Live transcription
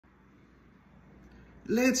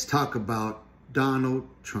let's talk about Donald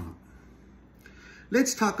Trump.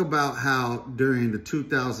 Let's talk about how during the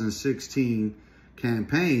 2016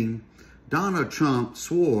 campaign, Donald Trump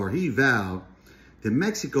he vowed that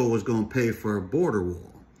Mexico was going to pay for a border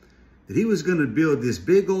wall, that he was going to build this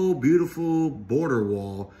big old beautiful border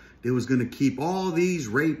wall that was going to keep all these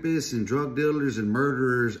rapists and drug dealers and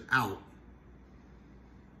murderers out.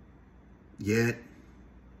 Yet,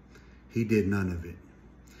 he did none of it.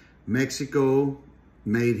 Mexico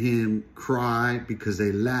made him cry because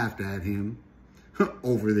they laughed at him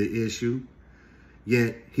over the issue,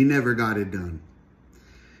 yet he never got it done.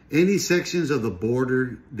 Any sections of the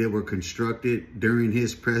border that were constructed during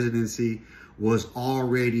his presidency was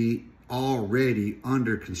already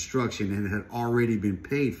under construction and had already been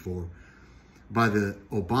paid for by the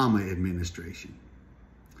Obama administration.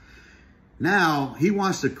 Now he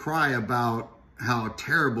wants to cry about how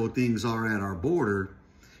terrible things are at our border,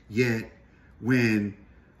 yet when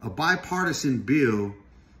a bipartisan bill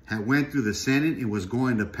had went through the Senate and was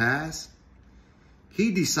going to pass,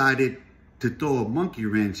 he decided to throw a monkey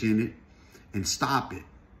wrench in it and stop it.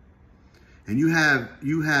 And you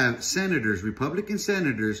have senators, Republican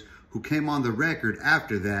senators, who came on the record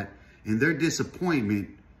after that in their disappointment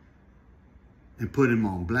and put him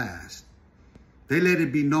on blast. They let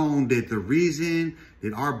it be known that the reason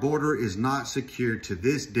that our border is not secure to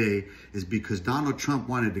this day is because Donald Trump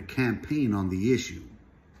wanted to campaign on the issue.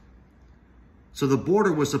 So the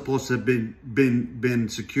border was supposed to have been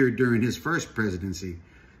secured during his first presidency,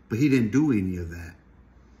 but he didn't do any of that.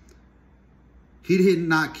 He did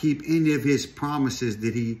not keep any of his promises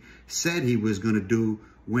that he said he was going to do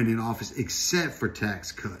when in office, except for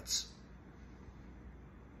tax cuts.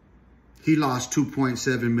 He lost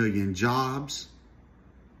 2.7 million jobs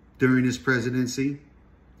during his presidency.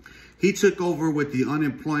 He took over with the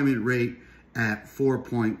unemployment rate at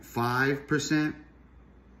 4.5%,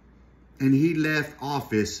 and he left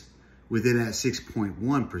office with it at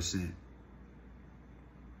 6.1%.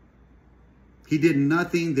 He did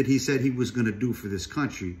nothing that he said he was going to do for this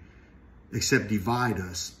country except divide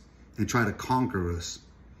us and try to conquer us.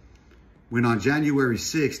 When on January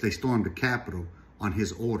 6th, they stormed the Capitol on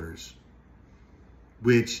his orders,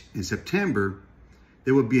 which in September,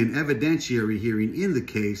 there would be an evidentiary hearing in the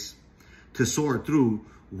case to sort through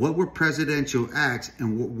what were presidential acts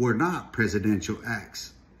and what were not presidential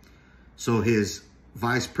acts. So his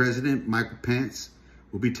Vice President, Michael Pence,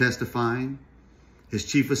 will be testifying. His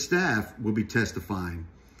Chief of Staff will be testifying.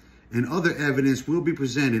 And other evidence will be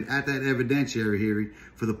presented at that evidentiary hearing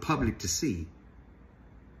for the public to see.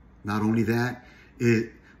 Not only that,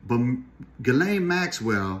 but Ghislaine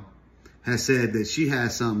Maxwell has said that she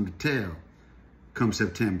has something to tell come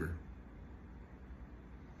September.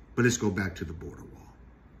 But let's go back to the border wall.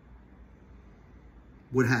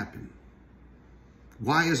 What happened?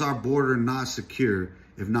 Why is our border not secure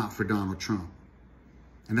if not for Donald Trump?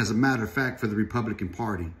 And as a matter of fact, for the Republican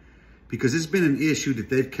Party, because it's been an issue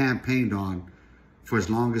that they've campaigned on for as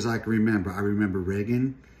long as I can remember. I remember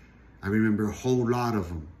Reagan. I remember a whole lot of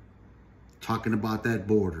them talking about that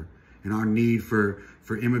border and our need for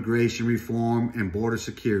immigration reform and border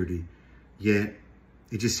security. Yet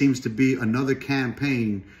it just seems to be another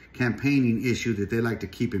campaigning issue that they like to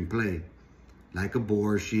keep in play, like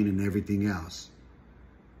abortion and everything else.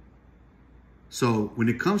 So when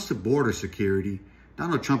it comes to border security,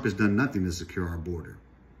 Donald Trump has done nothing to secure our border.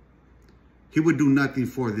 He would do nothing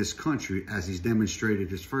for this country as he's demonstrated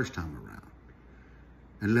his first time around.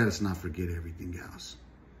 And let us not forget everything else.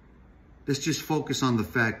 Let's just focus on the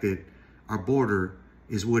fact that our border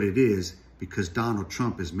is what it is because Donald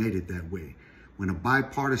Trump has made it that way. When a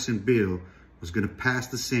bipartisan bill was going to pass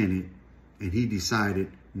the Senate and he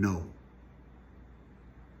decided no.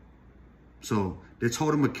 So let's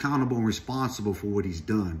hold him accountable and responsible for what he's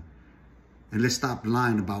done. And let's stop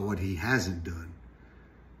lying about what he hasn't done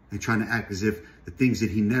and trying to act as if the things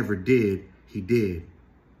that he never did, he did.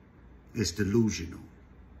 It's delusional.